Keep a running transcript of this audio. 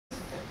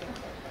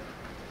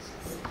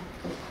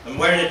I'm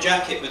wearing a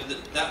jacket,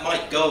 but that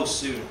might go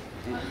soon.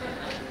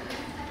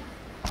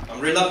 I'm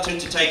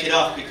reluctant to take it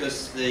off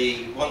because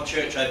the one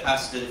church I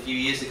pastored a few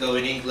years ago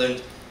in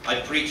England, I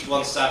preached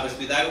one Sabbath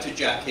without a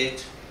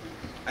jacket,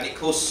 and it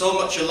caused so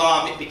much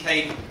alarm it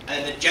became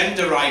an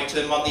agenda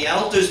item on the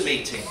elders'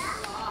 meeting.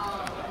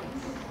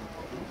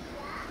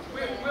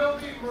 We'll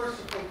be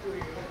merciful to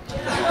you.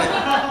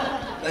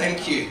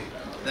 Thank you,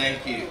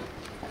 thank you.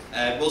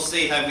 We'll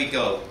see how we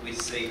go. We'll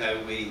see how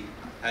we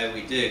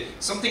do.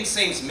 Something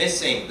seems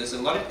missing. There's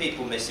a lot of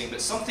people missing, but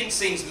something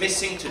seems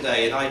missing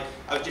today. And I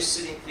was just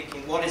sitting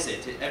thinking, what is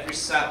it? Every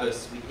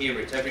Sabbath we hear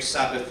it. Every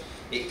Sabbath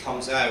it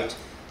comes out.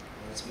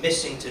 And it's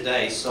missing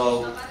today.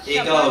 So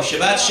here you go.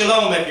 Shabbat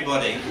Shalom,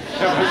 everybody.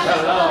 Shabbat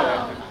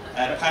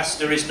Shalom.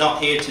 Pastor is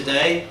not here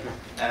today,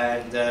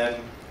 and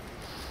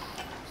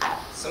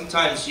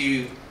sometimes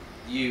you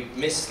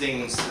miss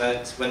things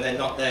that when they're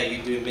not there,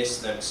 you do miss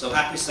them. So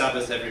happy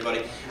Sabbath,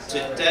 everybody.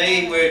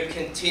 Today we're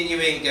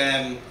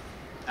continuing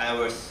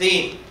our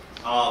theme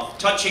of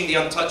Touching the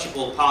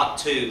Untouchable, Part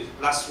 2.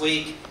 Last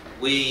week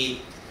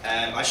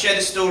I shared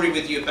a story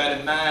with you about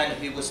a man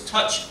who was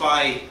touched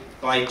by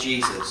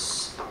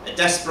Jesus. A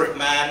desperate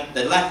man,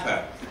 the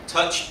leper,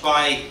 touched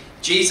by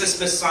Jesus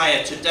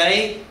Messiah.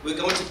 Today we're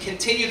going to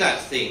continue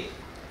that theme.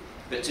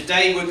 But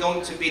today we're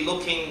going to be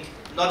looking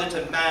not at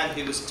a man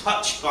who was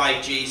touched by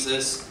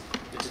Jesus,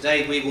 but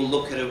today we will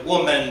look at a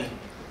woman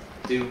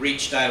who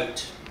reached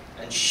out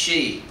and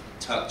she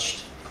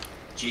touched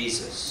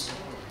Jesus.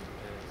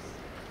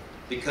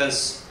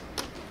 Because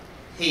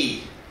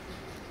he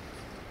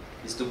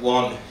is the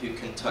one who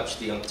can touch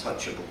the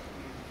untouchable.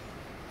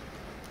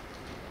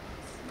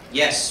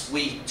 Yes,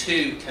 we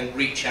too can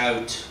reach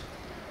out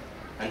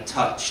and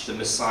touch the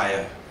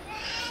Messiah.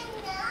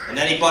 And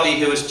anybody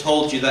who has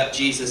told you that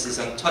Jesus is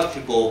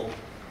untouchable,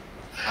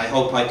 I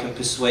hope I can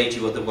persuade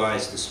you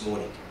otherwise this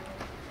morning.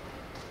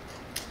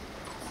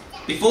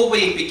 Before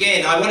we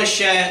begin, I want to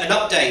share an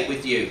update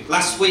with you.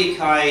 Last week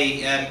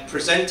I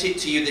presented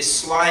to you this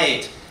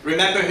slide.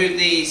 Remember who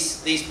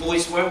these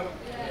boys were?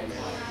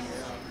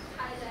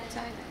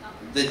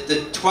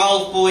 The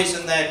 12 boys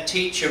and their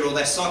teacher or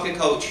their soccer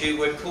coach who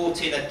were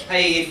caught in a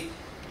cave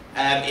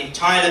in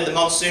Thailand. The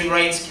monsoon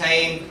rains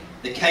came,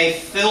 the cave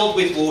filled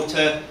with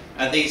water,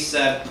 and these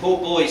poor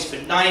boys for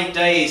 9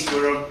 days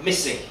were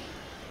missing.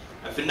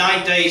 And for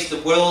 9 days the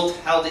world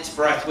held its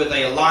breath. Were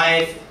they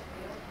alive,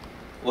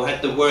 or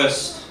had the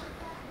worst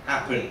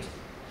happened?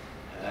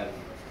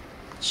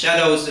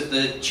 Shadows of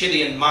the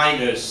Chilean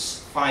miners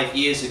 5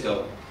 years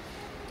ago.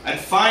 And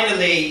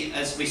finally,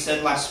 as we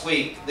said last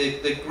week,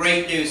 the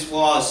great news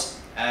was,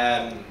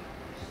 I'm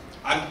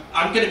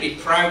going to be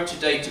proud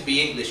today to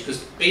be English, because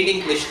being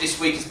English this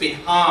week has been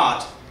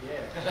hard.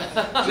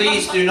 Yeah.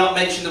 Please do not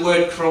mention the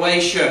word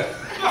Croatia.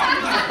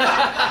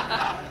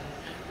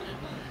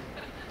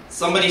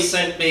 Somebody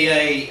sent me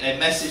a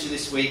message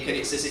this week, and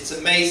it says, it's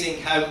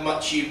amazing how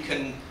much you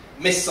can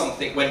miss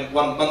something when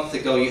 1 month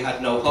ago you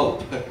had no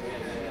hope.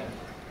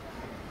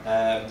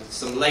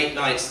 Some late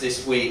nights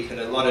this week and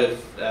a lot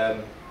of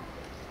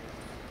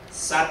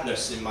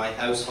sadness in my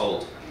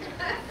household.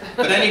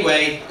 But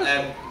anyway,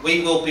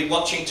 we will be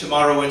watching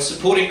tomorrow and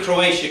supporting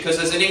Croatia, because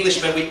as an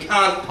Englishman we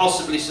can't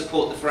possibly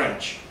support the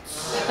French.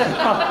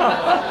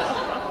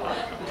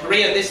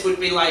 Korea, this would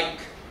be like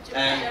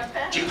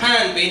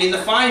Japan being in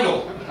the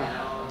final.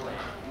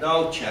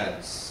 No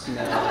chance.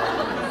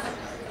 No.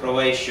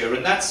 Croatia,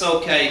 and that's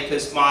okay,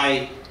 because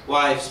my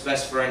wife's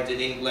best friend in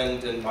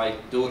England and my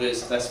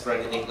daughter's best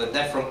friend in England,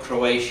 they're from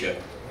Croatia.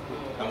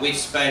 And we've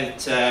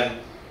spent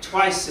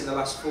twice in the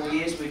last 4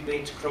 years we've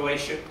been to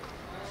Croatia.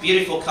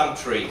 Beautiful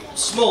country,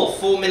 small,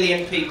 4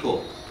 million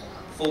people.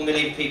 4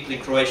 million people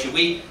in Croatia.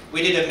 We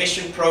did a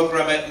mission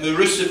program at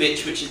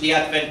Murusevic, which is the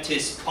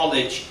Adventist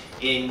college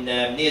in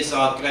near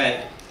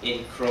Zagreb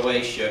in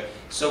Croatia.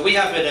 So we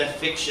have an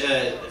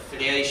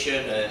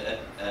affiliation,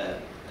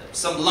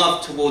 some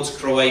love towards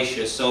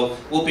Croatia, so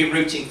we'll be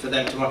rooting for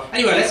them tomorrow.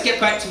 Anyway, let's get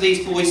back to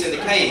these boys in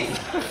the cave.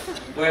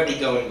 Where are we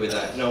going with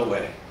that?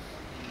 Nowhere.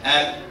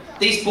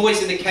 These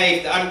boys in the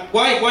cave,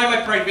 why am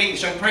I proud of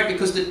English? I'm proud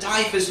because the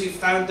divers who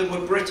found them were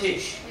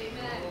British.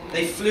 Amen.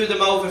 They flew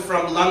them over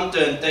from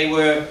London. They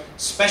were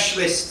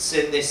specialists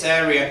in this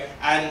area,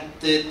 and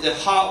the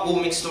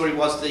heartwarming story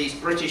was these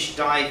British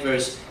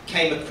divers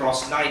came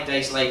across 9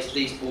 days later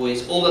these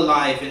boys, all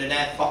alive in an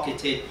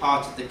air-pocketed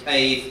part of the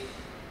cave,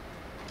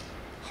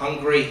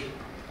 hungry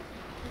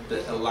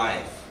but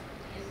alive.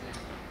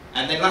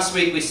 And then last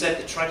week we said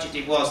the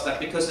tragedy was that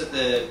because of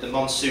the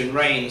monsoon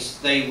rains,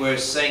 they were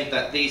saying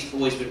that these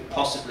boys would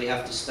possibly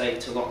have to stay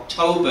till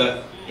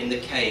October in the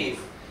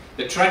cave.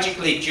 But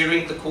tragically,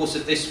 during the course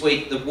of this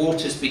week, the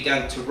waters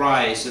began to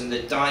rise, and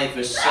the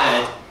divers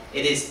said,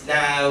 it is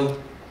now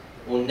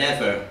or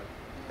never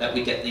that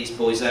we get these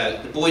boys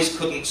out. The boys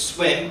couldn't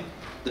swim.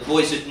 The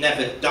boys had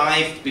never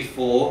dived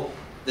before.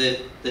 The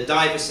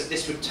divers said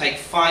this would take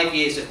 5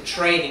 years of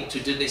training to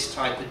do this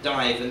type of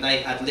dive, and they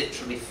had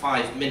literally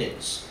 5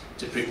 minutes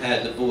to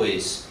prepare the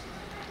boys.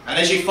 And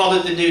as you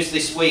followed the news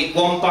this week,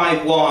 one by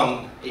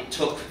one, it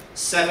took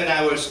 7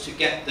 hours to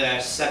get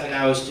there, 7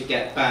 hours to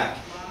get back.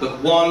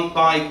 But one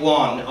by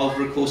one,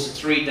 over a course of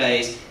 3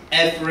 days,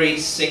 every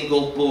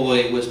single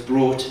boy was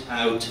brought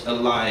out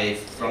alive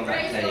from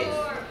that cave.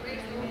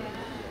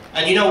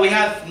 And you know, we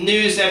have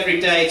news every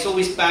day. It's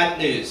always bad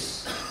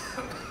news.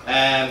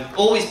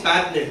 Always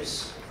bad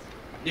news.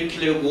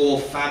 Nuclear war,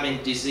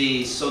 famine,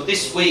 disease. So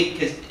this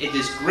week, it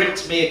has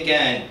gripped me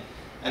again,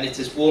 and it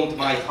has warmed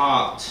my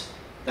heart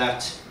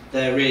that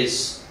there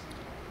is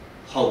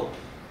hope.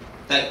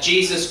 That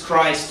Jesus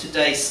Christ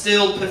today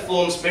still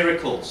performs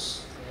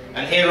miracles.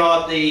 And here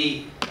are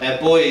the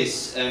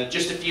boys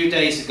just a few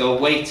days ago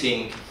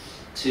waiting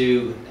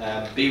to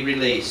be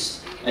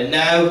released. And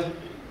now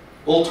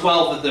all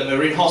 12 of them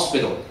are in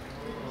hospital.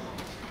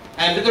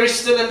 But there is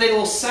still a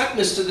little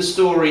sadness to the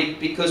story,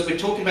 because we're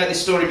talking about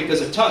this story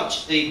because of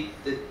touch. The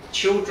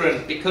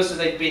children, because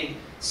they've been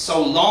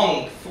so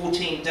long,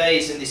 14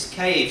 days in this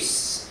cave,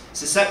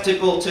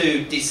 susceptible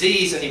to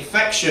disease and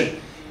infection,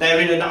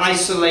 they're in an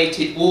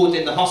isolated ward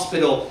in the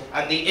hospital,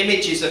 and the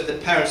images of the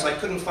parents, I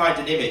couldn't find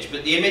an image,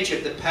 but the image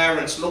of the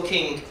parents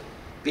looking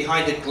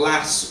behind a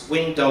glass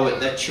window at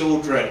their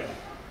children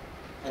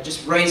and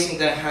just raising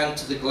their hand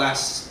to the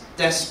glass,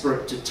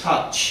 desperate to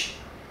touch,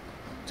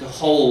 to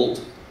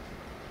hold,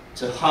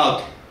 to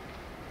hug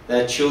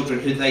their children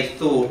who they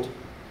thought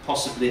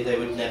possibly they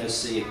would never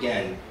see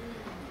again.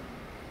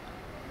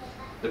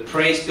 But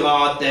praise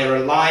God, they're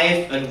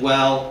alive and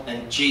well,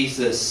 and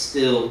Jesus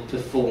still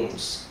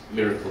performs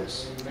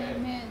miracles.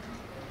 Amen.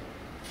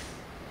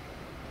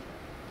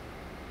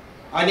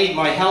 I need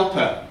my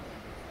helper.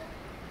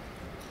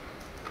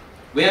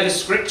 We have a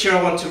scripture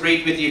I want to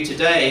read with you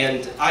today,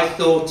 and I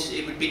thought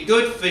it would be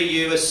good for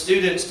you as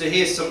students to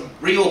hear some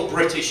real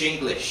British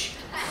English.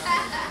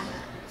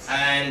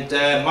 And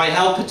my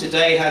helper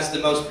today has the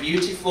most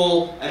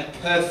beautiful and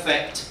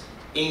perfect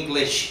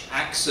English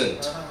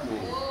accent.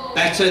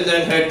 Better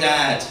than her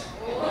dad.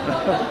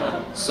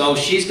 So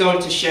she's going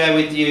to share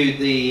with you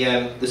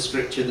the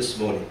scripture this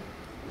morning.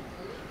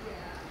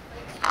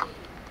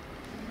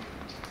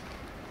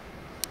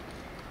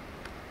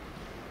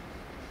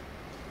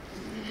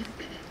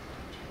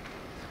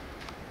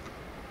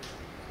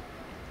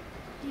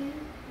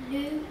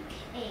 Luke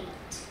 8.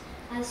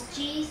 As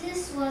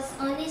Jesus was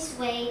on his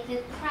way, the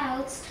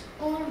crowds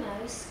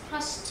almost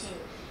crushed him,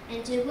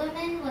 and a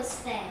woman was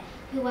there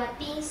who had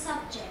been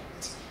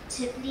subject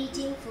to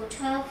bleeding for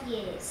 12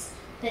 years,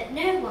 but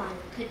no one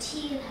could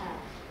heal her.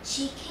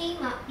 She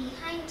came up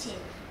behind him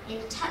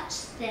and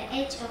touched the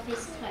edge of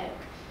his cloak,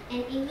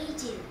 and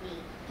immediately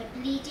her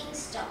bleeding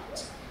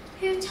stopped.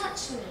 "Who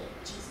touched me?"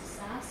 Jesus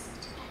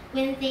asked.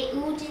 When they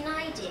all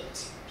denied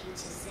it, Peter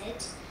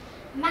said,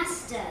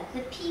 "Master,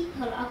 the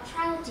people are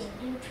crowding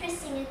and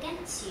pressing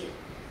against you."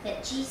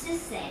 But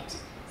Jesus said,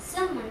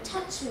 "Someone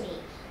touched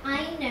me.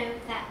 I know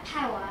that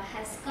power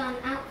has gone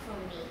out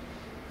from me."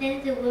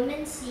 Then the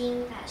woman,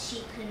 seeing that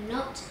she could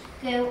not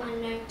go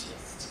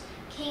unnoticed,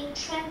 came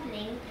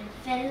trembling and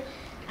fell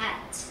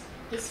at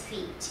his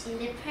feet. In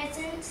the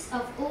presence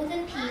of all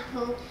the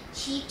people,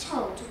 she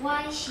told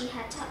why she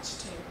had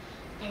touched him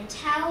and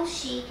how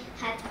she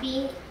had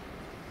been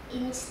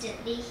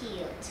instantly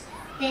healed.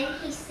 Then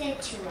he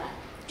said to her,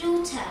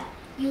 "Daughter,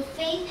 your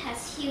faith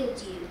has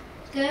healed you.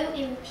 Go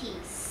in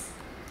peace."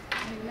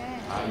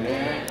 Amen.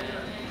 Amen.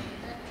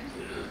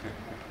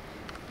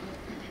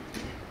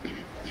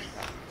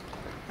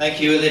 Thank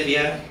you,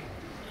 Olivia.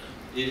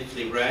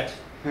 Beautifully read.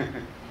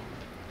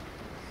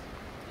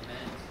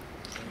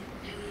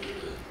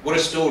 What a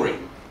story.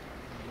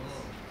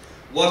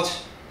 What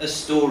a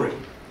story.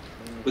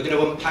 We're going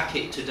to unpack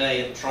it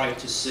today and try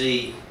to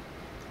see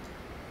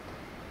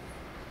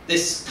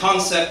this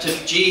concept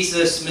of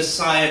Jesus,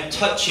 Messiah,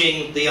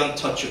 touching the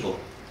untouchable.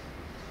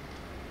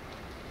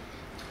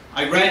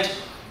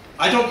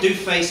 I don't do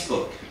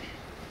Facebook.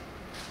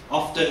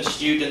 Often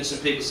students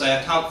and people say,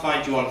 "I can't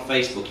find you on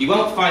Facebook." You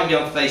won't find me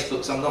on Facebook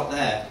because I'm not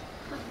there.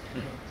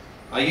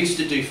 I used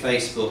to do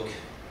Facebook.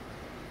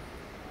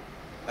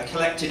 I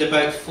collected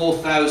about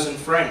 4,000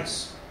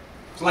 friends.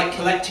 It's like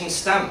collecting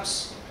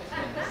stamps.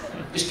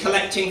 Just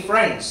collecting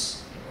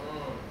friends.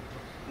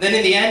 Then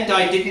in the end,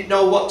 I didn't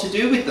know what to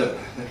do with them.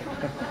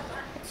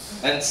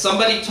 And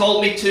somebody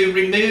told me to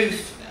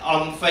remove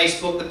on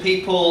Facebook the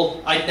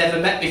people I'd never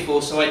met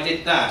before, so I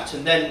did that.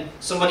 And then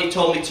somebody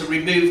told me to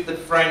remove the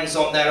friends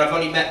on there I've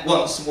only met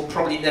once and will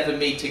probably never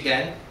meet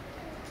again.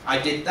 I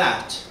did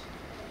that.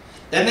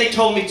 Then they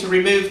told me to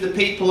remove the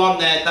people on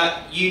there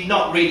that you're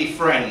not really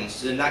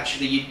friends, and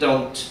actually you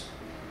don't...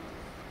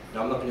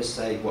 No, I'm not going to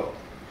say what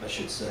I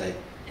should say.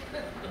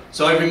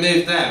 So I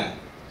removed them.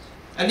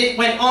 And it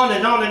went on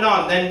and on and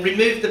on. Then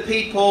remove the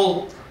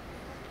people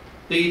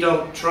who you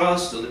don't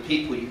trust, or the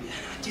people you...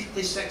 I did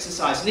this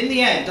exercise, and in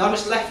the end I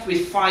was left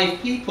with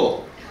 5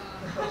 people.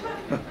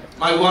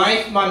 My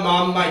wife, my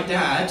mum, my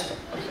dad,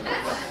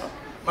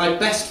 my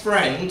best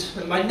friend,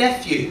 and my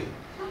nephew.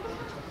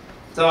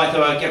 So I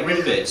thought I'd get rid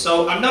of it.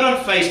 So I'm not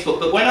on Facebook,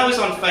 but when I was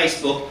on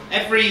Facebook,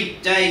 every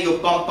day you're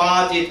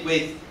bombarded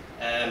with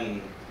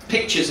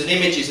pictures and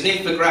images and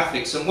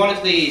infographics, and one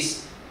of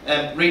these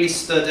really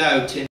stood out in